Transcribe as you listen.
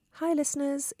Hi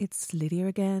listeners, it's Lydia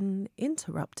again,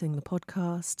 interrupting the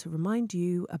podcast to remind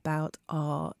you about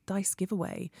our dice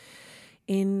giveaway.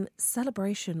 In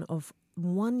celebration of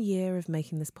 1 year of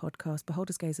making this podcast,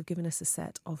 Beholder's Gaze have given us a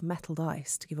set of metal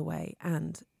dice to give away,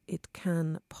 and it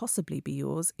can possibly be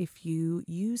yours if you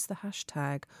use the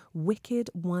hashtag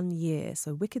Wicked1Year.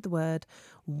 So Wicked the word,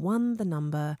 1 the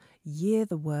number, year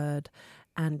the word,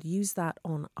 and use that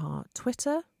on our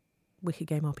Twitter, Wicked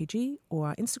Game RPG, or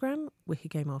our Instagram,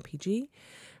 Wicked Game RPG,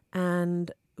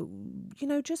 and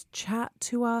just chat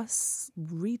to us,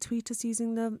 retweet us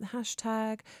using the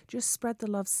hashtag, just spread the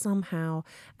love somehow,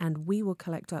 and we will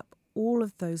collect up all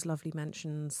of those lovely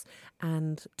mentions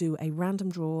and do a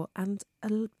random draw, and a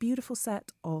beautiful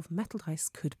set of metal dice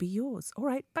could be yours. All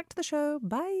right, back to the show.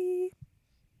 Bye.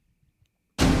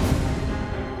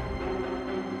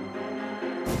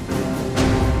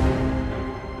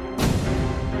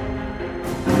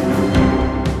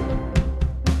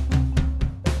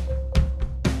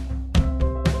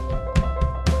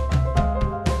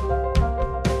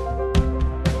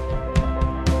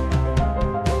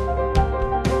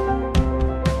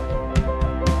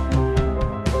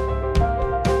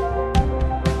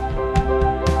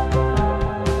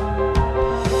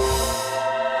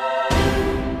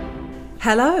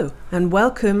 Hello and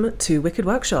welcome to Wicked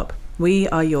Workshop. We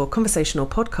are your conversational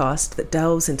podcast that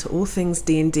delves into all things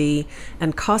D&D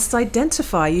and casts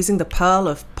Identify using the pearl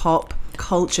of pop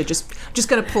culture. Just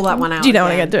going to pull that one out. Do you know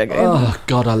what I'm going to do again? Oh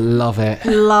God, I love it.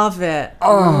 Love it.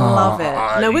 Love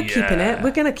it. No, we're keeping it.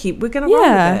 We're going to roll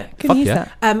with it. Can use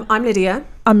that. I'm Lydia.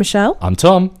 I'm Michelle. I'm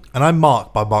Tom. And I'm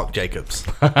Mark by Mark Jacobs.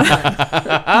 No.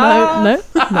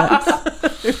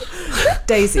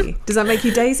 Daisy. Does that make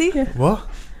you Daisy? Yeah. What?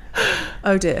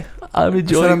 Oh dear. I'm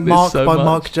enjoying I'm this Mark so by much.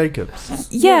 Mark Jacobs.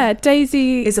 Yeah,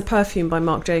 Daisy Is a perfume by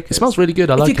Mark Jacobs. It smells really good.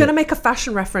 I If like you're going to it. make a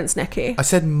fashion reference, Nikki. I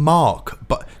said Mark,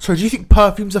 but sorry, do you think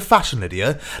perfume's a fashion,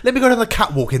 Lydia? Let me go down the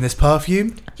catwalk in this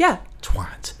perfume. Yeah.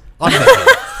 Twat.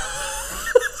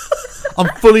 I'm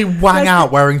fully wang out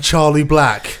wearing Charlie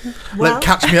Black. Well-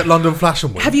 Catch me at London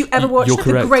Fashion Week. Have you ever watched You're the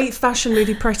correct. great fashion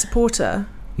movie Pret-a-Porter?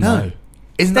 No.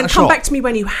 Isn't Then that a come shop? back to me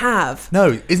when you have.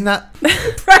 No, isn't that...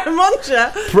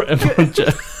 Pret-a-Manger.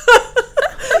 Pret-a-Manger.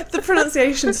 The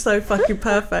pronunciation's so fucking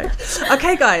perfect.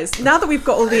 Okay, guys, now that we've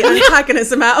got all the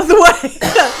antagonism out of the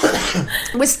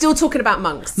way, we're still talking about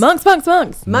monks. monks.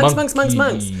 Monks.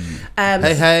 Monkey.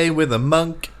 Hey, we're the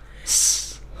monk.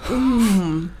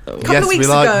 Couple Yes, of we weeks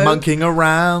like ago, monkeying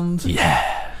around.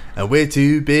 Yeah. And we're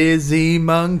too busy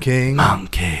monkeying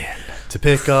Monkey. to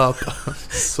pick up a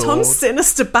sword. Tom's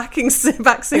sinister back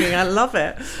singing. I love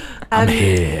it. I'm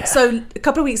here. So a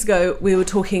couple of weeks ago, we were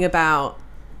talking about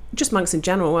just monks in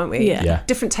general, weren't we? Yeah.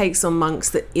 Different takes on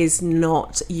monks that is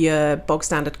not your bog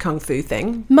standard kung fu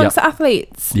thing. Monks Yep. are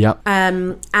athletes. Yep.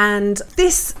 And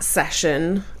this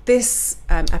session, this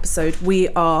episode, we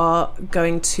are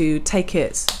going to take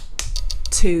it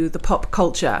to the pop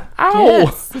culture. Ow!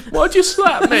 Yes. Why'd you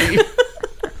slap me?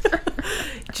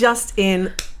 Just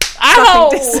in Ow!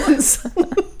 fucking distance.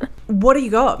 What do you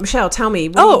got, Michelle? Tell me.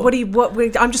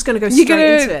 I'm just going to go You're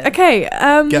straight into it. Okay.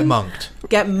 Get monked.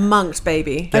 Get monked,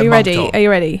 baby. Are you monked ready? on. Are you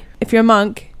ready? If you're a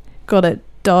monk, got it.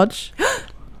 Dodge,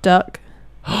 duck,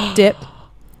 dip,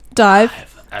 dive,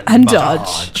 and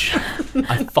dodge.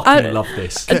 I fucking love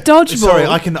this. A dodgeball. Sorry,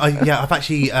 I've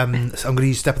actually, I'm going to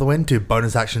use Step of the Wind to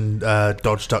bonus action,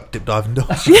 dodge, duck, dip, dive, and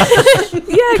dodge. Yeah,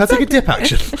 Can I take a dip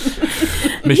action?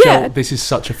 Michelle, Yeah. this is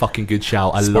such a fucking good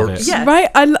shout. I love it. Yeah. right.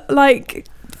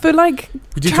 For like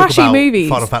We did trashy talk about movies.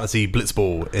 Final Fantasy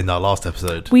Blitzball in our last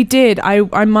episode. We did.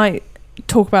 I might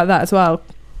talk about that as well.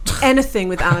 Anything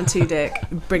with Alan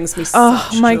Tudyk brings me Oh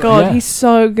such my joy. god, Yeah. he's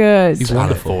so good. He's Alan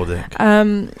wonderful.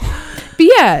 Fordick. But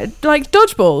yeah, like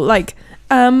dodgeball, like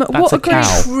what a a great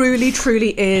cow.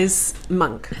 Truly is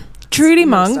monk. truly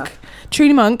Monk monk. stuff.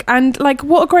 Truly monk, and like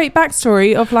what a great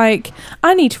backstory of like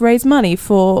I need to raise money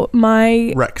for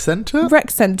my Rec Centre?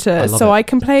 rec centre love so it. I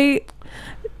can play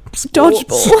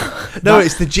dodgeball. No,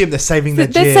 it's the gym. They're saving the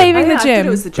They're gym. saving Oh, the yeah, I thought gym. it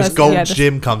was the This gym. gold Yeah,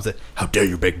 gym comes in. How dare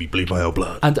you make me bleed my own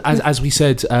blood? And as we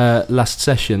said last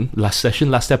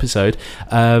episode,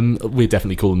 we're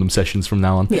definitely calling them sessions from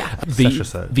now on. Yeah.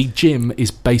 Session. The gym is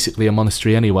basically a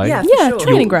monastery anyway. Yeah, for Yeah, sure.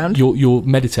 training ground. You're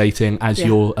meditating as Yeah.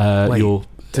 you're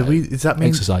Does that mean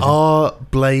exercising. are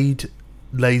Blade,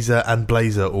 Laser, and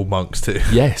Blazer all monks too?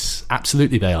 Yes,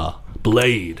 absolutely they are.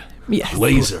 Blade. Yes.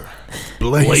 Blazer.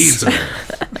 Blazer.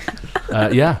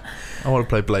 Yeah. I want to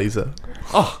play Blazer.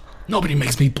 Oh, nobody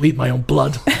makes me bleed my own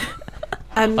blood.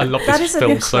 I love that this is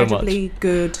film an so much. incredibly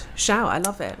good shout. I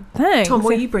love it. Thanks. Tom,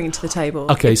 what are you bringing to the table?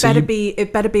 Okay, it so better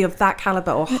be of that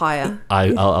caliber or higher.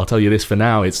 I'll tell you this for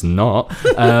now, it's not.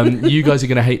 You guys are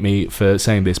going to hate me for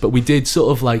saying this, but we did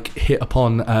sort of like hit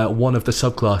upon one of the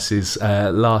subclasses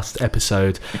last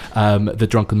episode, the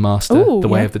Drunken Master, Ooh, the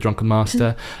way yeah. of the Drunken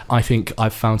Master. I think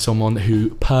I've found someone who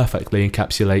perfectly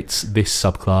encapsulates this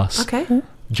subclass. Okay.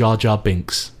 Jar Jar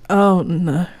Binks. Oh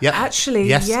no. Yep. Actually,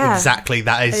 yes, yeah. exactly.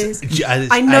 That is.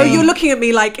 I know you're looking at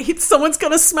me like someone's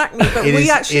going to smack me, but I'm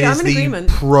in agreement.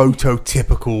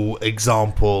 Prototypical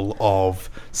example of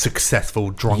successful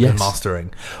drunken Yes.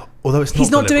 mastering. Although it's not He's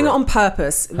not doing it deliberate. on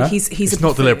purpose. Huh? He's It's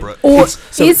not deliberate. Or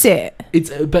So- is it? It's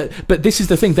but this is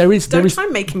the thing. There is Don't try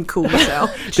and make him cool, Michelle.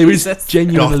 there is Jesus.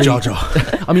 genuinely Jar Jar.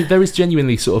 I mean, there is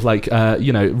genuinely sort of like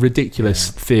ridiculous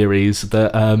theories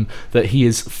that that he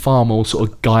is far more sort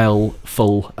of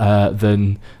guileful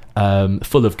than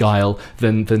full of guile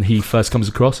than he first comes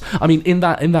across. I mean, in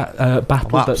that battle, the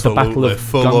Battle Absolutely of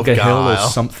full of Gunga Hill or guile.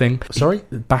 something. Sorry?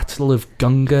 Battle of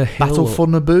Gunga Hill. Battle for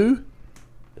Naboo?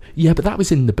 Yeah, but that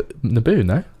was in Naboo,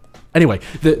 no? Anyway,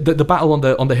 the battle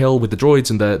on the hill with the droids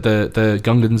and the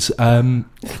Gungans.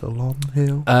 Salon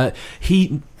Hill.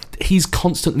 He's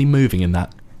constantly moving in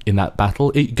that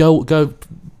battle. Go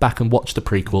back and watch the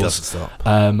prequels. Doesn't stop.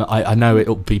 I know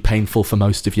it'll be painful for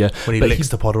most of you. When he but licks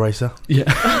the pod racer. Yeah,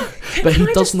 but he Can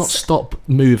I does just- not stop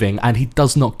moving, and he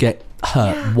does not get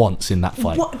hurt once in that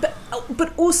fight.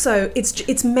 But also,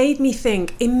 it's made me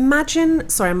think. Imagine.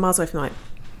 Sorry, I'm miles away from the mic.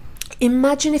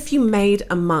 Imagine if you made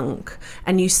a monk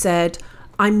and you said,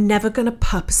 "I'm never going to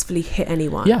purposefully hit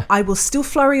anyone. Yeah. I will still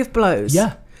flurry of blows.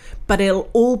 Yeah. But it'll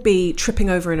all be tripping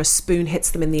over and a spoon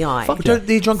hits them in the eye. Fuck Don't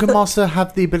the Drunken Master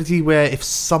have the ability where if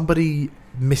somebody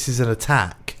misses an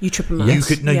attack, You trip them up.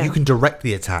 Yes. you can direct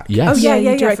the attack. Yes. Oh yeah, Yeah, you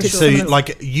yeah, yeah. direct For it sure. So, Someone-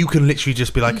 like, you can literally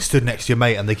just be like stood next to your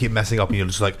mate, and they keep messing up, and you'll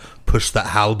just like push that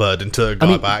halberd into a guy I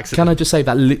mean, by accident. can I just say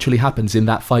that literally happens in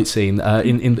that fight scene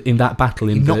in that battle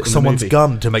in He the, knocks in the someone's movie.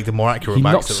 gun to make them more accurate. He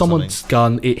by knocks accident or someone's something.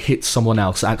 gun. It hits someone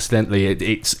else accidentally.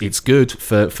 It's good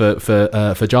for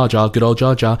Jar Jar. Good old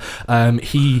Jar Jar.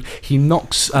 He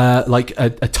knocks like a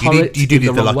turret. You do in need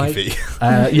the the wrong lucky way. fee.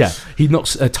 Yeah, he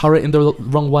knocks a turret in the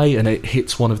wrong way, and it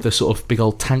hits one of the sort of big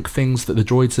old tank things that the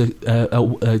droids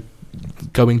are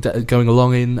going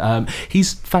along in.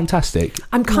 He's fantastic.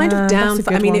 I'm kind Yeah, of down that's a for.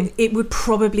 I good mean, one. it would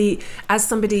probably, as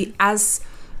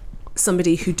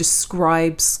somebody who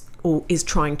describes or is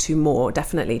trying to more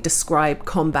definitely describe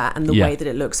combat and the Yeah. way that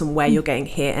it looks and where you're getting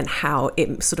hit and how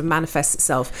it sort of manifests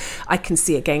itself. I can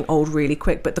see it getting old really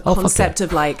quick. But the Oh, fuck concept it.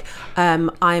 of like,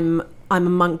 I'm a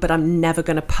monk, but I'm never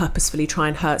going to purposefully try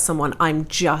and hurt someone. I'm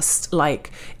just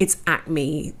like, it's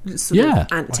Acme sort Yeah. of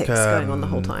antics going on the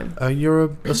whole time.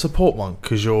 You're a support monk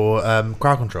because you're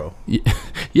crowd control.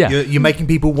 Yeah, You're making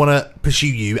people want to pursue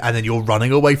you, and then you're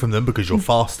running away from them because you're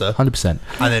faster. 100%.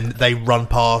 And then they run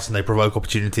past and they provoke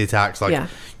opportunity attacks. Like, Yeah.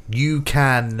 you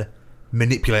can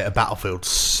manipulate a battlefield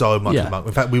so much. Yeah. With monk.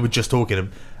 In fact, we were just talking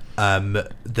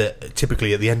that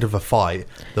typically at the end of a fight,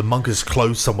 the monk has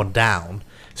closed someone down.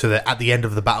 So that at the end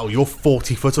of the battle, you're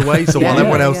 40 foot away. So Yeah, while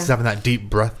everyone yeah, else yeah. is having that deep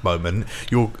breath moment,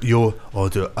 you're do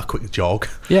a quick jog,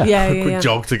 Yeah. Yeah, a yeah, quick yeah.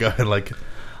 jog to go and like.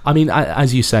 I mean,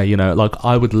 as you say, like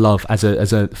I would love, as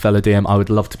a fellow DM, I would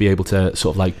love to be able to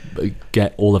sort of like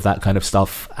get all of that kind of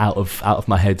stuff out of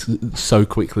my head so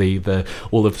quickly.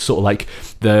 All of sort of like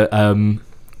the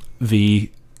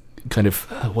kind of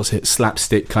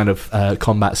slapstick kind of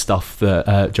combat stuff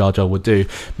that Jar Jar would do.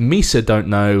 Misa don't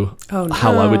know Oh, no.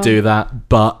 how I would do that,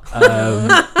 but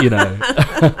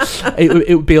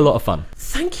it would be a lot of fun.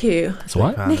 Thank you, That's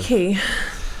all right. Nikki.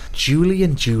 Julie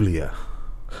and Julia.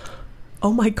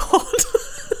 Oh my God.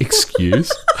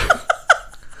 Excuse.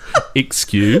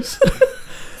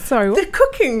 Sorry, The what?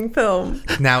 cooking film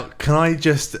Now, can I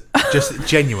just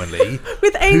genuinely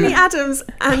with Amy Who- Adams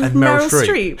and, and Meryl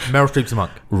Streep. Meryl Streep's a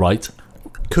monk. Right.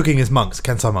 Cooking is monks,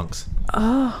 Kensai monks.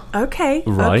 Okay,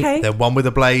 Right. okay. They're one with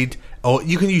a blade, or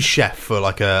you can use chef for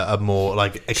like a more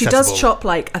like accessible. She does chop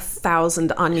like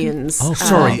 1,000 onions. Oh,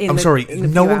 Sorry, I'm sorry. in a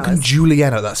No few one can hours.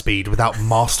 julienne at that speed without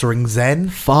mastering Zen.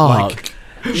 Fuck.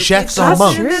 Chefs are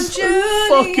monks.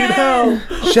 Fucking hell.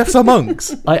 Chefs are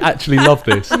monks. I actually love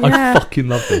this. I Yeah. fucking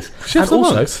love this. Chefs and are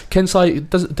also, monks.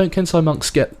 don't Kensai monks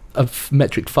get a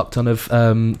metric fuck ton of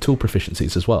tool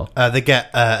proficiencies as well? They get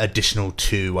additional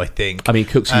 2, I think. I mean,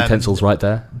 cooks utensils right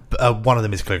there. One of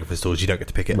them is calligrapher's tools. You don't get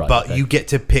to pick it, Right, but okay. you get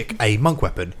to pick a monk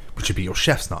weapon, which would be your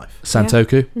chef's knife,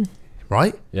 Santoku.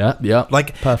 right? Yeah, yeah.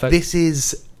 Like Perfect. This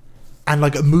is and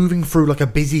like moving through like a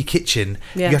busy kitchen,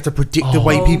 Yeah. you have to predict the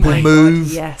way Oh people my God,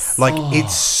 move. yes. Like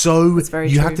it's so very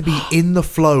you true. have to be in the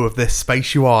flow of this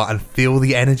space you are and feel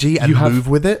the energy and You have- move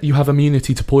with it. You have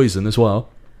immunity to poison as well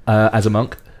as a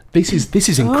monk. This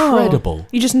is incredible.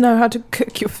 You just know how to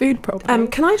cook your food properly.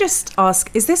 Can I just ask,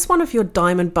 is this one of your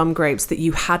diamond bum grapes that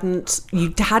you had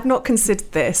not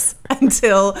considered this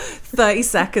until 30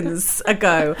 seconds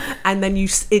ago, and then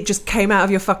it just came out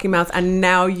of your fucking mouth, and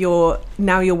now you're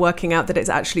working out that it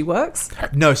actually works?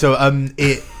 No, so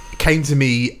it came to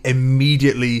me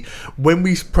immediately when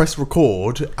we pressed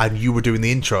record and you were doing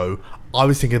the intro. I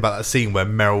was thinking about that scene where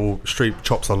Meryl Streep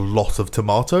chops a lot of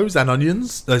tomatoes and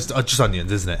onions. It's just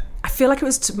onions, isn't it? I feel like it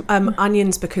was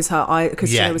onions because she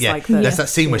was like the, There's that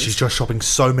scene where she's just chopping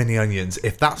so many onions.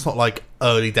 If that's not like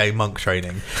early day monk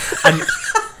training, and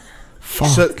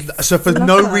so for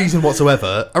no reason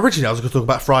whatsoever, originally I was going to talk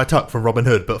about Friar Tuck from Robin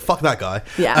Hood, but fuck that guy.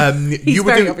 Yeah, you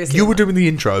were doing the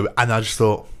intro, and I just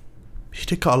thought she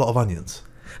did cut a lot of onions.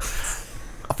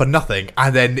 For nothing,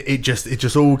 and then it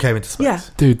just all came into space. Yeah.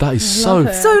 Dude, that is so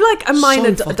like a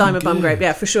minor fucking diamond bum good. grape,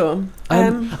 yeah, for sure.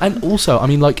 And also, I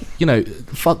mean, like, you know,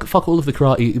 fuck all of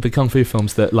the kung fu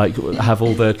films that like have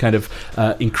all the kind of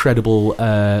incredible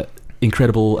Jackie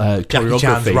Chan's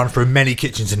choreography. run through many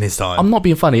kitchens in his time. I'm not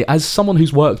being funny. As someone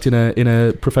who's worked in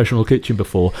a professional kitchen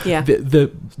before, Yeah. the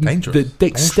Dangerous.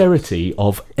 dexterity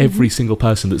of every single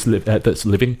person that's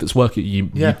working.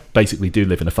 You basically do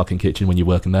live in a fucking kitchen when you're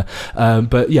working there.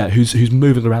 But yeah, who's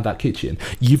moving around that kitchen?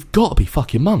 You've got to be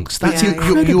fucking monks. That's Yeah,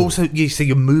 incredible. you see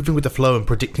you're moving with the flow and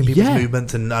predicting people's Yeah.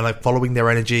 movements and like following their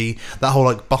energy. That whole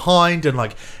like behind and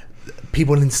like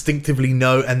people instinctively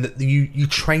know, and that you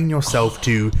train yourself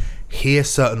to hear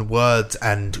certain words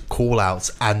and call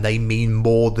outs, and they mean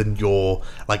more than your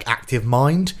like active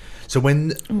mind. So when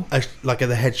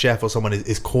the head chef or someone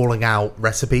is calling out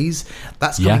recipes,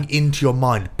 that's coming into your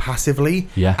mind passively,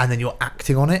 and then you're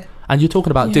acting on it. And you're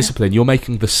talking about discipline. You're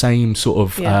making the same sort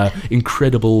of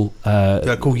incredible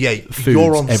Cool, foods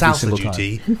you're on every salsa single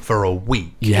duty for a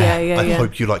week. Yeah. I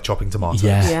hope you like chopping tomatoes.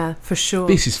 Yeah, for sure.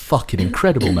 This is fucking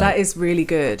incredible, man. That is really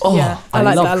good. Oh, Yeah, I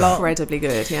like love that a lot. Incredibly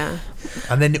good, yeah.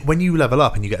 And then when you level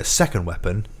up and you get a second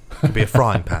weapon, it could be a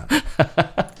frying pan.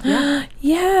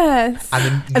 Yes.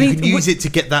 And then you can use it to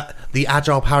get the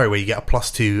agile parry where you get a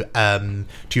 +2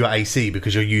 to your AC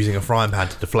because you're using a frying pan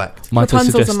to deflect. Might I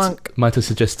Rapunzel's a monk.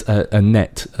 suggest a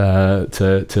net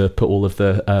to put all of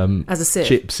the As a sieve.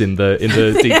 chips in the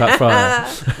deep fat fryer.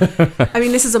 I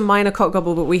mean, this is a minor cock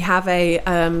gobble, but we have a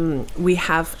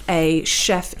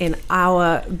chef in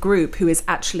our group who is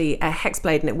actually a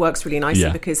hexblade, and it works really nicely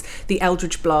because the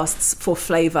Eldritch blasts for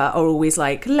flavour are always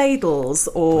like ladles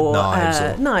or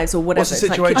knives or whatever. What's the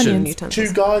It's like kitchen situation? utensils.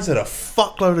 Two guys and a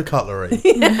fuckload of cutlery.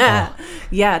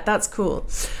 Yeah, that's cool.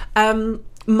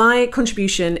 My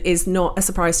contribution is not a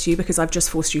surprise to you because I've just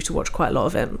forced you to watch quite a lot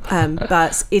of it.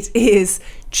 But it is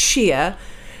Cheer.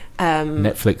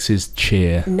 Netflix's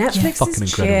Cheer. Netflix's Fucking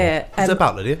incredible. Cheer. What's it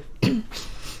about, Lydia?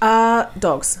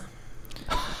 Dogs.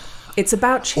 It's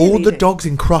about cheerleading. All the dogs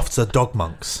in Crufts are dog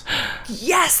monks.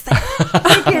 Yes, they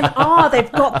freaking are. They've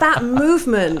got that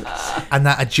movement. And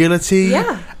that agility.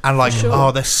 Yeah, And like,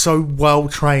 sure. they're so well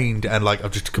trained. And like,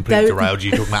 I've just completely derailed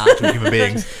you talking about actual human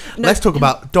beings. Let's talk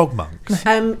about dog monks.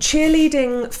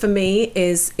 Cheerleading for me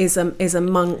is a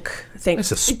monk thing.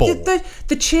 It's a sport. The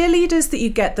cheerleaders that you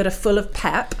get that are full of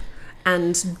pep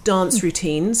and dance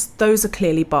routines, those are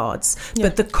clearly bards. Yeah.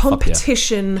 But the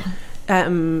competition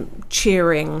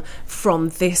cheering from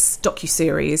this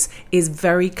docuseries is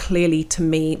very clearly to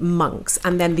me monks,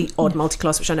 and then the odd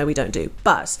multi-class, which I know we don't do,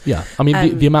 but Yeah, I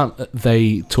mean the amount that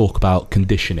they talk about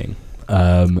conditioning,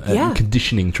 and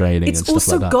conditioning training, it's and stuff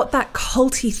also like that. got that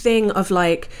culty thing of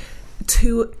like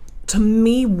to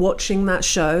me watching that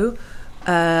show,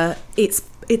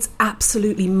 it's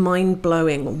absolutely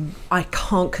mind-blowing. I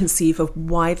can't conceive of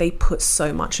why they put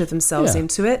so much of themselves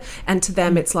into it, and to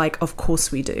them it's like, of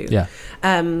course we do. Yeah.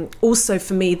 Also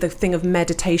for me, the thing of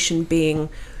meditation being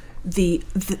they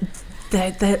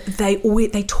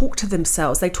talk to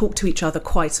themselves, they talk to each other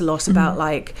quite a lot about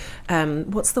like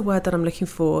what's the word that I'm looking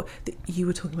for that you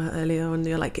were talking about earlier, and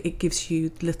you're like, it gives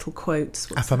you little quotes.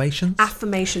 Affirmations?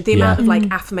 The amount of like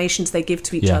affirmations they give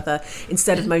to each other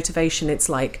instead of motivation. It's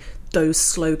like those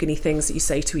slogany things that you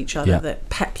say to each other that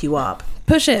pep you up.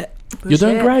 Push it. You're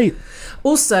doing great.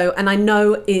 Also, and I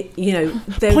know it, you know,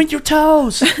 Point your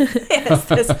toes. yes,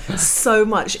 there's so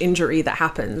much injury that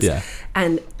happens,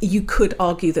 and you could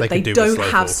argue that they don't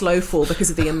have slow fall because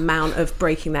of the amount of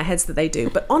breaking their heads that they do.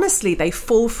 But honestly, they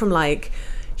fall from like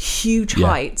huge Yeah.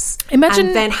 heights, Imagine-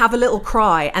 and then have a little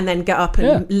cry, and then get up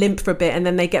and limp for a bit, and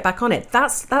then they get back on it.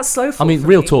 That's slow fall. I mean, for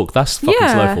real me. talk. That's fucking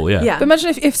Yeah. slow fall. Yeah. Yeah. But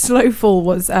imagine if slow fall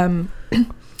was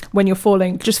when you're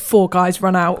falling, just 4 guys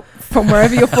run out from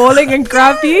wherever you're falling and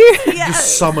grab you.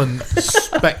 Just summon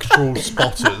spectral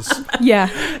spotters. Yeah.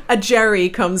 A Jerry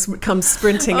comes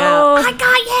sprinting Oh. out. I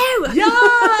got you.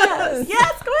 Yes,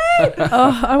 yes, great.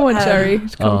 Oh, I want Jerry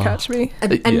to come catch me.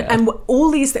 And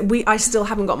all these I still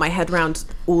haven't got my head around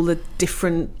all the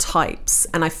different types,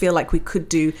 and I feel like we could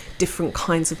do different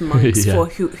kinds of monks Yeah. for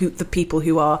who the people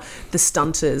who are the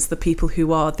stunters, the people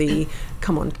who are the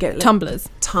Tumblers.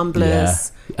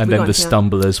 tumblers. And We then got the anything else?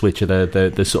 stumblers, which are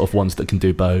the sort of ones that can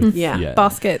do both. Yeah.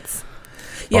 Baskets.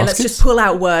 Yeah, let's Baskets? just pull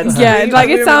out words. Yeah, like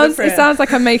We it sounds remember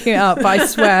like I'm making it up, but I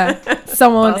swear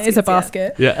someone is a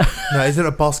Baskets, basket. Yeah. No, isn't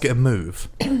a basket a move?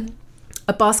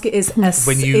 A basket is a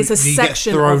When you is a get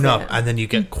section thrown of up it. and then you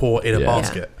get caught in a Yeah.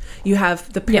 basket. You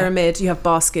have the pyramid, you have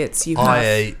baskets, you have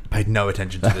I paid no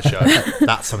attention to the show.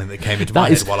 That's something that came into my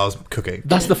That is- head while I was cooking.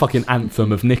 That's the fucking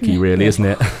anthem of Nikki, really, isn't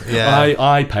it? Yeah.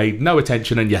 I paid no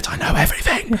attention, and yet I know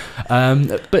everything.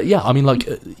 But yeah, I mean, like,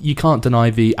 you can't deny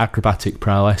the acrobatic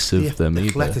prowess of The them either.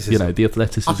 athleticism. You know, the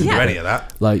athleticism. I couldn't Yeah. do any of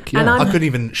that. Like, yeah. And I couldn't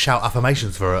even shout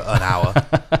affirmations for an hour.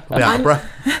 I'd be out of breath.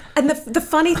 And the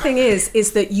funny thing is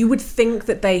that you would think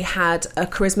that they had a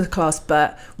charisma class,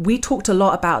 but we talked a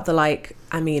lot about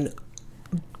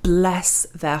bless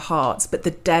their hearts, but the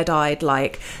dead-eyed,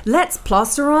 let's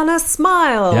plaster on a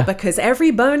smile Yeah. because every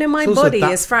bone in my It's also body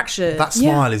that- is fractured. That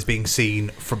smile is being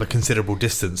seen from a considerable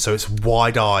distance, so it's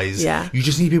wide eyes. Yeah. You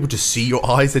just need people to see your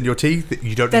eyes and your teeth.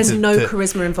 You don't. There's need no to,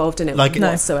 charisma involved in it like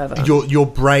whatsoever. Your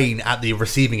brain at the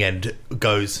receiving end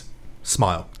goes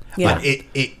smile. Yeah. Like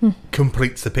it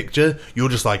completes the picture. You're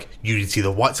just like, you need to see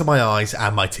the whites of my eyes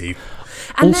and my teeth.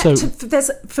 And Also- there's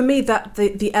for me that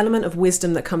the element of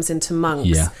wisdom that comes into monks.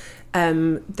 Yeah.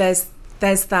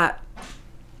 There's that.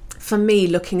 For me,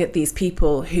 looking at these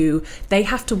people who they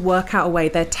have to work out a way,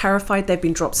 they're terrified, they've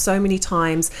been dropped so many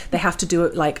times, they have to do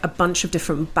like a bunch of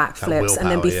different backflips and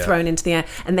then be willpower, yeah. thrown into the air,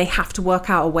 and they have to work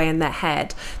out a way in their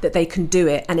head that they can do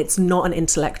it, and it's not an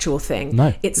intellectual thing.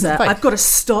 No. It's faith. I've got to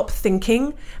stop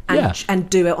thinking Yeah. and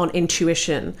do it on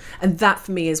intuition, and that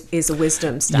for me is a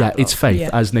wisdom step. Yeah, it's faith.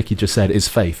 Yeah. As Nikki just said, it's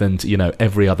faith. And, you know,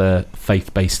 every other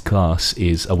faith-based class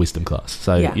is a wisdom class.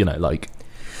 So, Yeah. you know, like,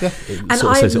 it And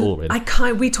sort of says it all,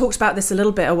 really. we talked about this a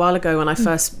little bit a while ago when I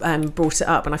first brought it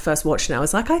up, when I first watched it. I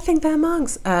was like, I think they're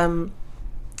monks.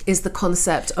 Is the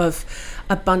concept of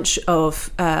a bunch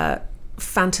of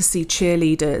fantasy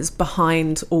cheerleaders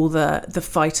behind all the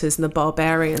fighters and the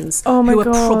barbarians Oh my who are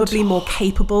God. probably more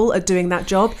capable at doing that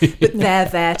job, but they're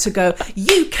there to go,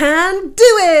 you can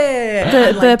do it!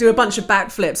 And, the do a bunch of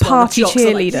backflips. while the Party jocks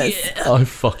are like, cheerleaders. "Yeah." I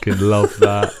fucking love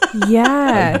that.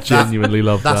 Yeah. Genuinely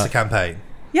love That's that. the campaign.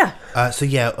 Yeah.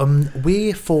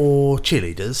 We're for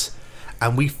cheerleaders,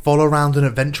 and we follow around an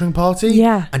adventuring party.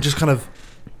 Yeah. And just kind of,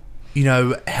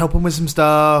 help them with some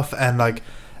stuff, and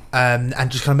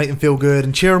and just kind of make them feel good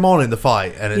and cheer them on in the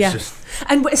fight. And it's just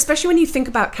And especially when you think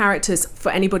about characters,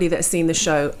 for anybody that has seen the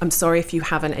show, I'm sorry if you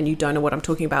haven't and you don't know what I'm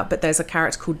talking about, but there's a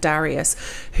character called Darius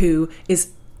who is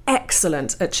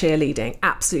excellent at cheerleading,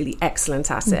 absolutely excellent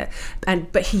at it.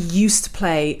 But he used to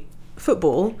play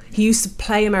football, he used to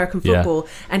play American football,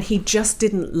 and he just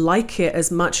didn't like it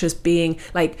as much as being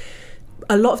like,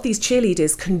 a lot of these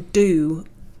cheerleaders can do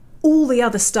all the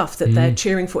other stuff that they're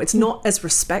cheering for. It's not as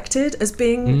respected as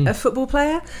being a football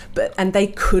player, and they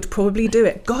could probably do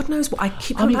it. God knows what. I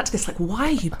keep coming back to this, like, why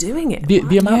are you doing it? The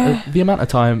Why? amount of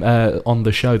time on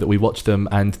the show that we watch them,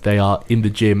 and they are in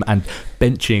the gym and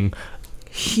benching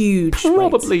Huge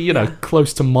probably weights.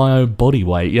 close to my own body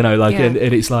weight, and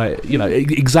it's like,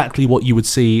 exactly what you would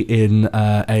see in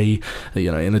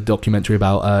in a documentary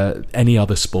about any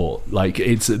other sport. Like,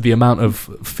 it's the amount of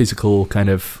physical kind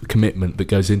of commitment that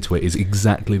goes into it is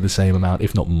exactly the same amount,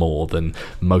 if not more, than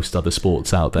most other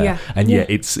sports out there. Yeah. And yet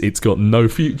it's got no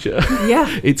future. Yeah.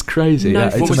 It's crazy. No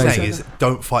It's what we're amazing. saying is,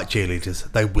 don't fight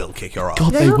cheerleaders. They will kick your ass.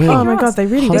 God, They they will will. kick Oh my your God, ass. they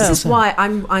really This will. is why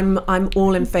I'm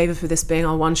all in favour for this being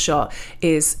our one shot.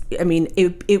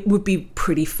 It would be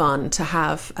pretty fun to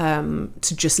have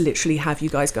to just literally have you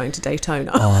guys going to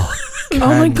Daytona. Oh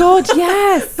my God,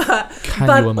 yes. Can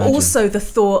but you imagine? also the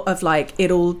thought of like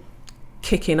it all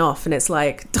kicking off, and it's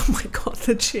like, oh my God,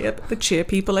 the cheer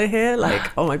people are here.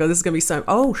 Like, oh my God, this is gonna be so.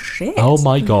 Oh shit. Oh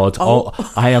my God! Oh,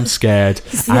 I am scared.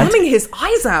 Slamming his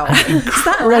eyes out. Is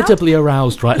that allowed? Incredibly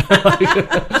aroused right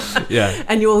now. Yeah.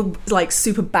 And you're like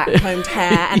super backcombed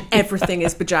hair, and everything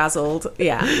is bejazzled.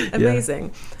 Yeah,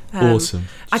 amazing. Awesome.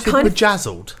 I kind of,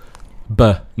 Bejazzled.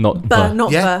 Not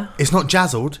not Yeah. It's not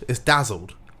jazzled. It's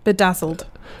dazzled. Bedazzled.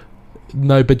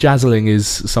 No, bejazzling is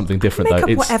something different Make though. up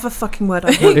It's whatever fucking word I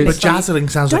want. It's- Bejazzling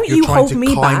sounds like Don't you're you trying hold to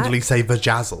me kindly back. say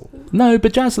vajazzle. no,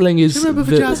 bejazzling is Do you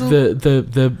remember Vajazzle?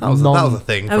 the That was a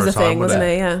thing That was for a a time, thing, wasn't wasn't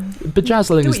it? Yeah.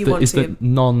 bejazzling Do is what you the want is the to.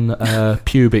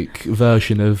 non-pubic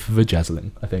version of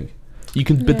vajazzling. I think you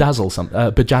can bedazzle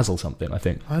something. I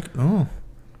think Oh.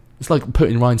 it's like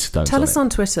putting rhinestones. Tell on us it. on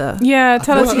Twitter. Yeah,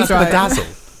 tell us Well, who's that's right.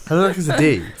 bedazzle. I don't know if it's a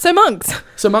D. So monks.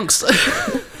 So monks.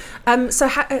 So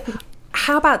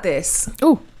how about this?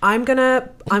 Oh, I'm gonna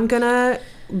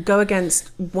go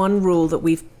against one rule that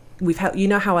we've had. You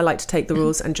know how I like to take the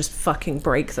rules and just fucking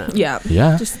break them. yeah.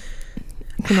 Yeah. Just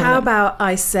come on How then. about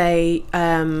I say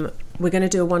we're going to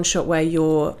do a one shot where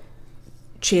you're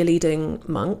cheerleading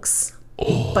monks,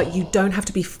 but you don't have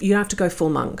to be. You don't have to go full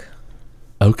monk.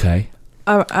 Okay.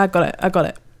 Oh, I got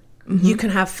it. You can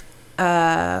have.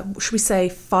 Should we say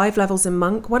 5 levels in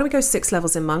monk? Why don't we go 6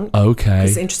 levels in monk? Okay.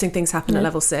 Because interesting things happen at Yeah.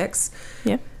 level 6.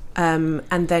 Yeah. And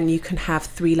then you can have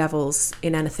 3 levels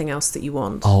in anything else that you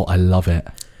want. Oh, I love it.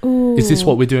 Ooh. Is this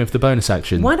what we're doing for the bonus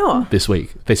action? Why not? This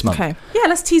month? Okay. Yeah,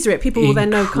 let's teaser it. People will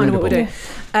then know kind of what we're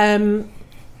Incredible. doing.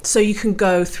 So you can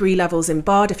go 3 levels in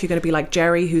Bard if you're going to be like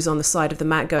Jerry, who's on the side of the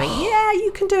mat going, yeah,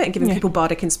 you can do it, and giving Yeah. people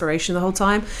bardic inspiration the whole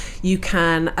time. You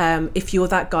can, if you're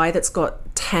that guy that's got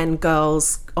 10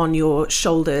 girls on your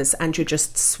shoulders and you're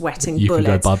just sweating You can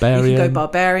bullets, go barbarian. you can go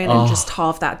barbarian Oh. and just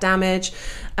halve that damage.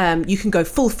 You can go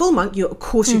full monk. Of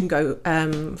course, you can go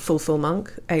full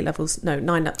monk. 8 levels, no,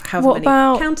 9, however What many.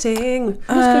 about- Counting.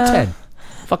 Let's go 10.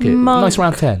 Fuck it. monk. Nice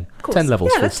round 10. Of course. 10 levels.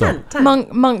 Yeah, full that's stop. 10.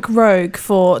 Monk rogue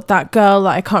for that girl that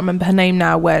I can't remember her name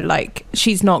now, where like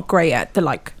she's not great at the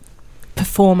like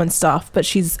performance stuff, but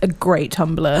she's a great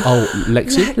tumbler. Oh,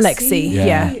 Lexi? Lexi,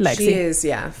 yeah, Lexi. She is,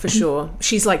 yeah, for sure.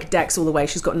 She's like Dex all the way.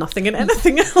 She's got nothing in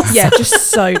anything else. Yeah, just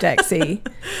so Dexy.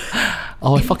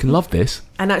 Oh, I fucking love this.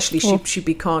 And actually, she'd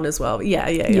be Khan as well. Yeah,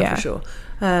 Yeah. for sure.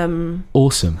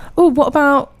 Awesome. Oh, what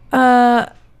about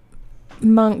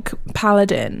monk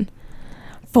paladin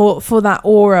for that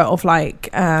aura of like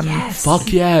Yes.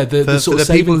 Fuck yeah. The For sort the of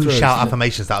people saving who throws. shout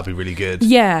affirmations, that would be really good.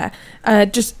 yeah,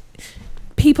 just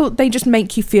people, they just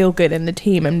make you feel good in the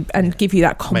team and give you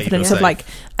that confidence feel of like,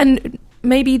 and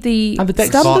maybe the And the dex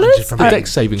stumblers. advantage from The being-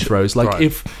 dex saving throws. Like, Right.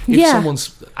 if Yeah.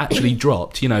 someone's actually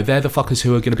dropped, they're the fuckers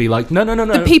who are going to be like, no.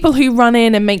 The people who run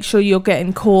in and make sure you're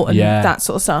getting caught and Yeah. that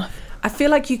sort of stuff. I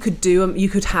feel like you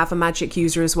could have a magic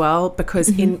user as well,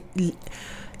 because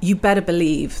you better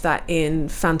believe that in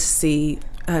fantasy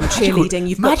cheerleading,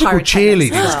 you've got Magical pyrotechnics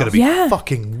cheerleading as is well. going to be Yeah.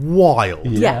 fucking wild.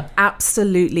 Yeah,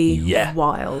 absolutely Yeah.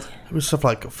 wild. It was stuff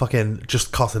like fucking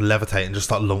just cast and levitate and just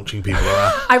start launching people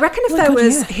around. I reckon if Oh my there God,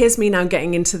 was, yeah. here's me now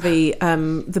getting into the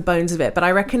bones of it, but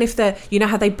I reckon if there, you know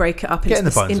how they break it up Get into, in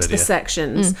the bones, into the Lydia.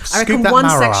 sections, I Scoop reckon that one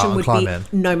marrow out section and would climb be in.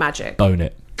 no magic. Bone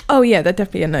it. Oh yeah, there'd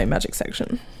definitely a no magic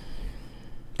section.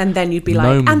 And then you'd be No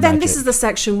like, and then magic. this is the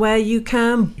section where you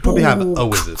can You probably have ball. a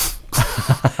wizard.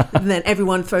 And then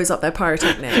everyone throws up their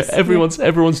pyrotechnics.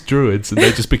 Everyone's druids, and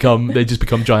they just become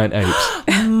giant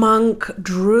apes. Monk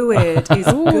druid is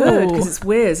good because it's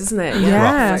Wiz, isn't it? Yes.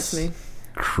 That likes me.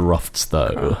 Crufts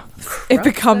though. It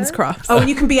becomes crafts. Oh, and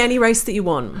you can be any race that you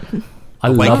want. I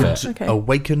love it. Okay.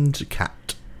 Awakened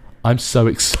cat. I'm so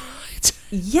excited.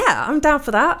 Yeah, I'm down for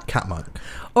that. Cat monk.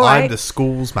 All I'm right. the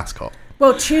school's mascot.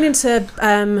 Well, tune into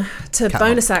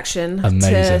bonus action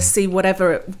Amazing. to see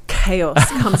whatever chaos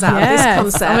comes out of Yes, this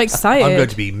concept. I'm excited. I'm going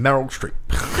to be Meryl Streep.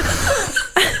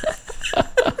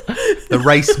 The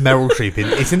race Meryl Streep.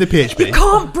 It's in the PHP.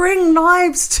 Can't bring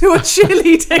knives to a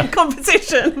cheerleading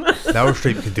competition. Meryl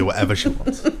Streep can do whatever she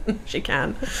wants. She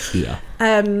can. Yeah.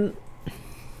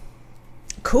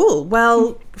 Cool.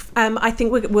 Well, I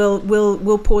think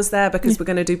we'll pause there because we're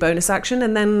going to do bonus action,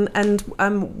 and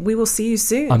then we will see you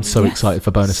soon. I'm so excited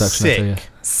for bonus action. I tell you. Sick.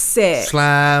 Sick.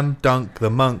 Slam dunk the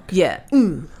monk. Yeah.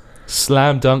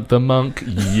 Slam dunk the monk.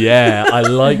 Yeah, I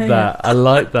like that. I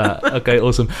like that. Okay,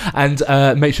 awesome. And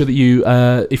make sure that you,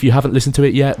 if you haven't listened to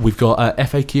it yet, we've got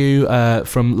FAQ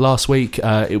from last week.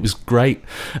 It was great.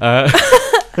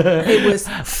 It was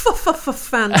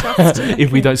fantastic.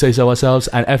 If we don't say so ourselves.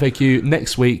 And FAQ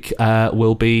next week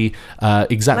will be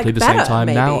exactly Like the same better, time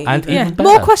now, maybe, and even. yeah, even better.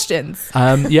 more questions.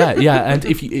 Yeah. And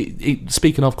if you,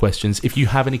 speaking of questions, if you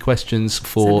have any questions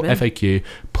for Send them in. FAQ,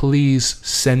 please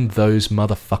send those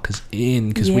motherfuckers in,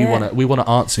 because Yeah. we wanna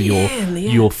answer Yeah.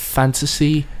 your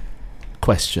fantasy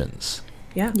questions.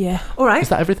 Yeah. Yeah. All right. Is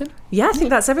that everything? Yeah, I think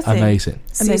that's everything. Amazing.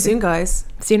 See you Amazing. soon, guys.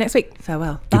 See you next week.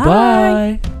 Farewell.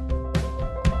 Goodbye.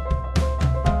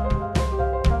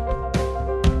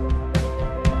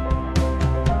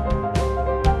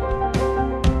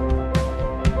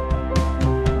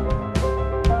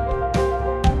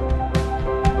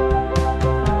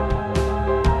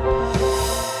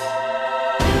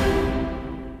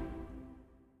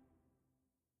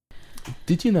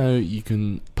 Did you know you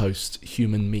can post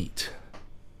human meat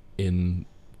in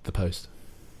the post?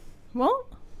 What?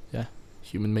 Yeah,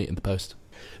 human meat in the post.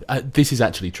 This is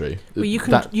actually true. Well, you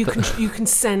can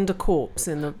send a corpse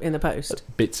in the post.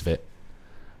 Bits of it.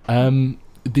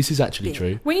 This is actually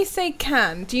true. When you say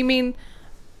can, do you mean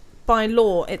by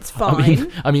law it's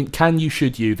fine? I mean, can you,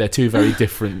 should you? They're two very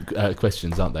different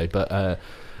questions, aren't they? But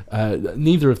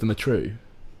neither of them are true.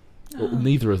 Or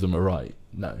neither of them are right.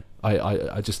 No,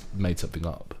 I just made something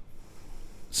up.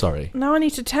 Sorry. Now I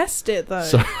need to test it though.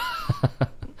 Sorry.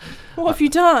 What have you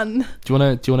done? Do you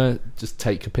wanna just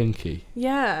take a pinky?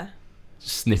 Yeah.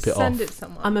 Snip it off. Send it to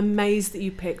someone. I'm amazed that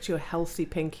you picked your healthy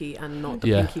pinky and not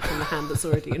the pinky from the hand that's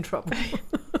already in trouble.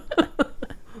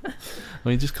 I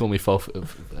mean, just call me Fof.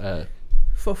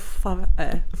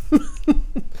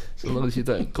 So long as you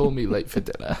don't call me late for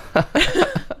dinner.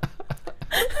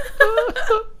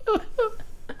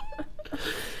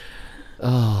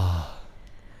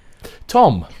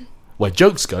 Tom, where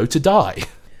jokes go to die.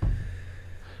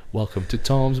 Welcome to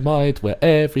Tom's Mind, where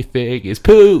everything is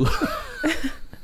poo.